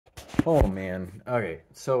Oh man. Okay.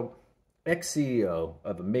 So, ex-CEO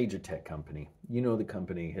of a major tech company. You know the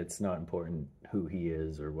company. It's not important who he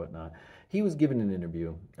is or whatnot. He was given an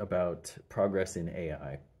interview about progress in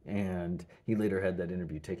AI. And he later had that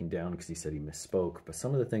interview taken down because he said he misspoke. But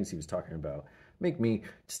some of the things he was talking about make me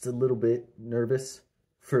just a little bit nervous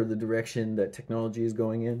for the direction that technology is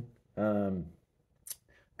going in. Um,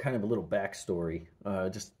 Kind of a little backstory,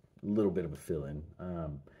 just a little bit of a fill-in.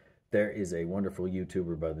 There is a wonderful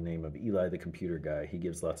YouTuber by the name of Eli the Computer Guy. He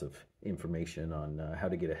gives lots of information on how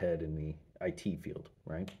to get ahead in the IT field,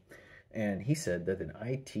 right? And he said that an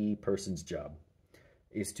IT person's job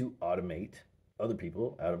is to automate other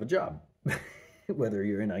people out of a job, whether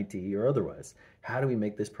you're in IT or otherwise. How do we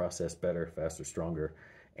make this process better, faster, stronger,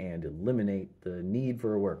 and eliminate the need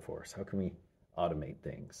for a workforce? How can we automate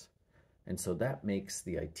things? And so that makes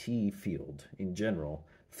the IT field in general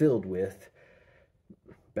filled with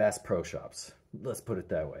Bass Pro Shops. Let's put it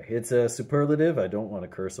that way. It's a superlative. I don't want to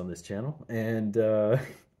curse on this channel. And the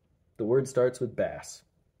word starts with Bass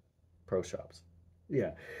Pro Shops.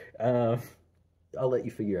 Yeah. I'll let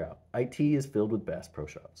you figure out. IT is filled with Bass Pro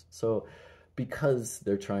Shops. So because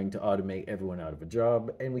they're trying to automate everyone out of a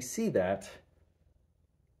job, and we see that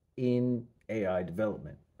in AI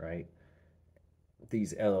development, right?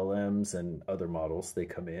 These LLMs and other models, they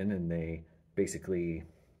come in and they basically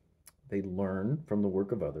they learn from the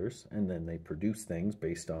work of others, and then they produce things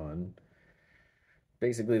based on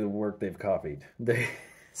basically the work they've copied.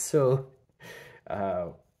 So uh,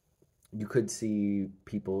 you could see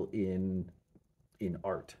people in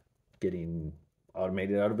art getting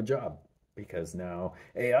automated out of a job because now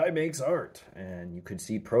AI makes art. And you could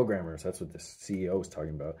see programmers, that's what the CEO was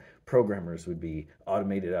talking about. Programmers would be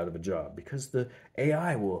automated out of a job because the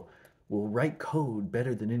AI will write code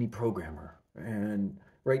better than any programmer. And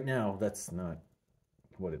right now, that's not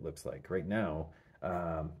what it looks like. Right now,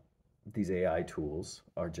 these AI tools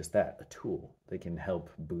are just that, a tool. They can help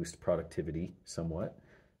boost productivity somewhat,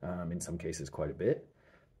 in some cases quite a bit.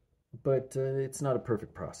 But it's not a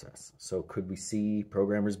perfect process. So could we see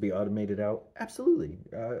programmers be automated out? Absolutely.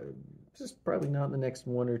 Just probably not in the next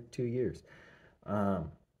 1 or 2 years.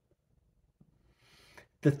 Um,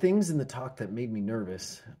 the things in the talk that made me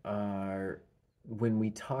nervous are when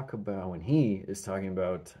he is talking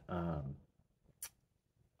about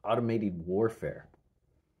automated warfare.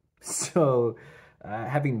 So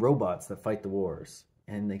having robots that fight the wars,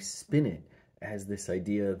 and they spin it as this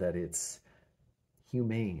idea that it's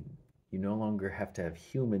humane. You no longer have to have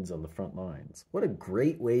humans on the front lines. What a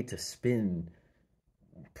great way to spin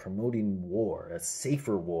promoting war, a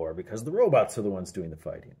safer war, because the robots are the ones doing the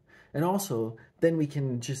fighting. And also, then we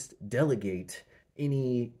can just delegate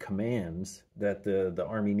any commands that the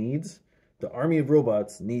army needs. The army of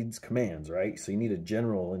robots needs commands, right? So you need a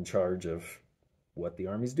general in charge of what the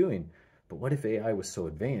army's doing. But what if AI was so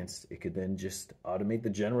advanced, it could then just automate the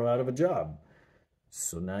general out of a job?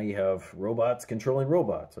 So now you have robots controlling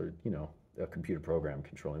robots, or, a computer program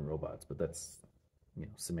controlling robots, but that's,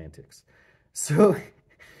 semantics. So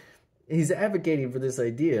he's advocating for this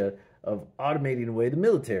idea of automating away the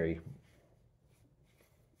military.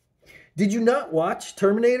 Did you not watch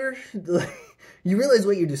Terminator? You realize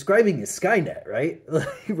what you're describing is Skynet, right?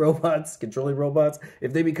 Robots controlling robots.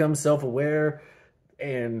 If they become self-aware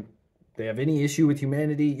and they have any issue with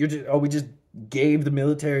humanity, we just gave the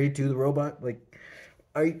military to the robot?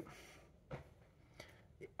 I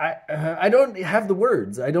don't have the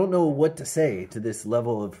words. I don't know what to say to this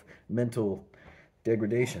level of mental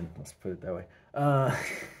degradation. Let's put it that way.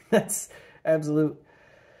 That's absolute.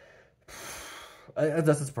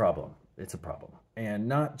 That's a problem. It's a problem, and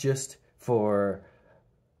not just for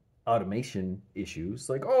automation issues.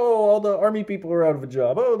 Like, oh, all the army people are out of a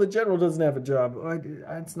job. Oh, the general doesn't have a job.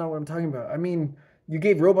 That's not what I'm talking about. I mean, you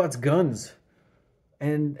gave robots guns.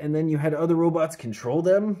 And then you had other robots control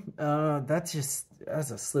them. That's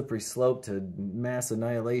a slippery slope to mass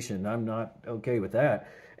annihilation. I'm not okay with that.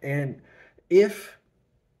 And if,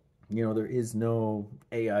 there is no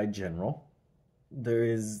AI general, there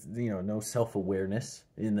is, no self-awareness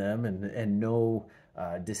in them, and no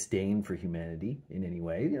disdain for humanity in any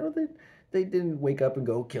way. They didn't wake up and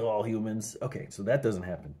go kill all humans. Okay, so that doesn't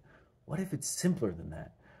happen. What if it's simpler than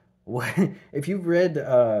that? If you've read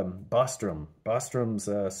Bostrom's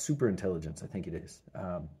Superintelligence, I think it is.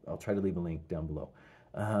 I'll try to leave a link down below.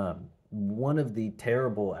 One of the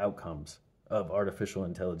terrible outcomes of artificial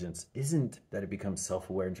intelligence isn't that it becomes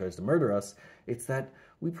self-aware and tries to murder us. It's that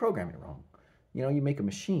we program it wrong. You make a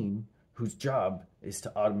machine whose job is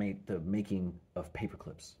to automate the making of paper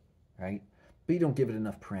clips, right? But you don't give it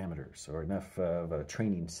enough parameters or enough of a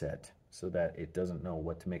training set so that it doesn't know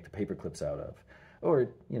what to make the paper clips out of. Or,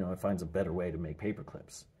 it finds a better way to make paper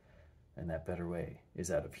clips. And that better way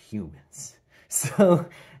is out of humans. So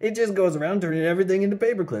it just goes around turning everything into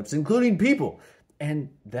paper clips, including people. And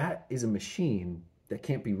that is a machine that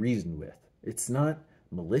can't be reasoned with. It's not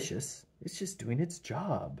malicious. It's just doing its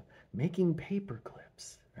job, making paper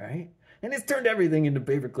clips, right? And it's turned everything into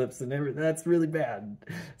paper clips, and that's really bad.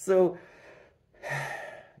 So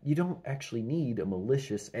you don't actually need a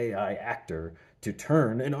malicious AI actor to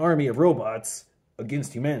turn an army of robots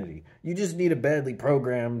against humanity. You just need a badly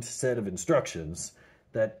programmed set of instructions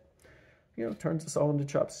that, turns us all into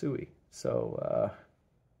chop suey. So,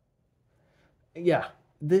 yeah,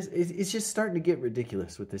 it's just starting to get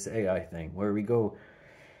ridiculous with this AI thing, where we go,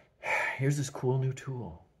 here's this cool new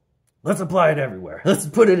tool. Let's apply it everywhere. Let's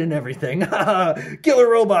put it in everything. Killer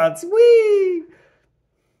robots, whee!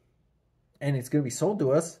 And it's going to be sold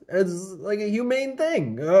to us as like a humane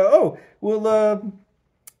thing. We'll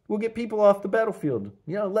get people off the battlefield.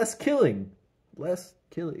 Less killing. Less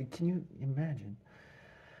killing. Can you imagine?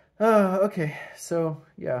 Okay, so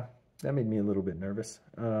yeah, that made me a little bit nervous.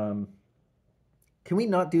 Can we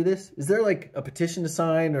not do this? Is there like a petition to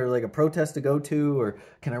sign or like a protest to go to? Or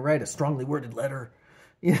can I write a strongly worded letter?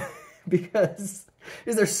 Because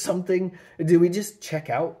is there something? Do we just check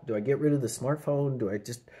out? Do I get rid of the smartphone? Do I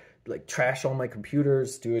just like trash all my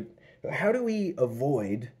computers? How do we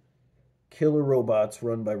avoid killer robots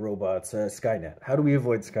run by robots, Skynet? How do we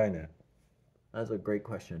avoid Skynet? That's a great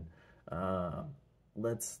question.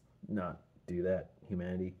 Let's not do that,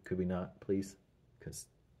 humanity. Could we not, please? Because,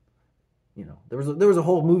 there was a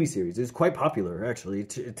whole movie series. It was quite popular, actually.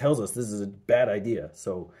 It tells us this is a bad idea.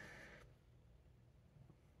 So,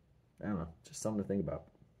 I don't know. Just something to think about.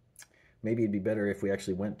 Maybe it'd be better if we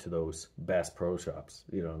actually went to those Bass Pro Shops,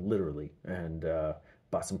 literally, and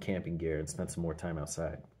bought some camping gear and spent some more time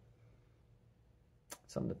outside.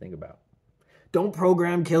 Something to think about. Don't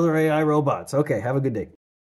program killer AI robots. Okay, have a good day.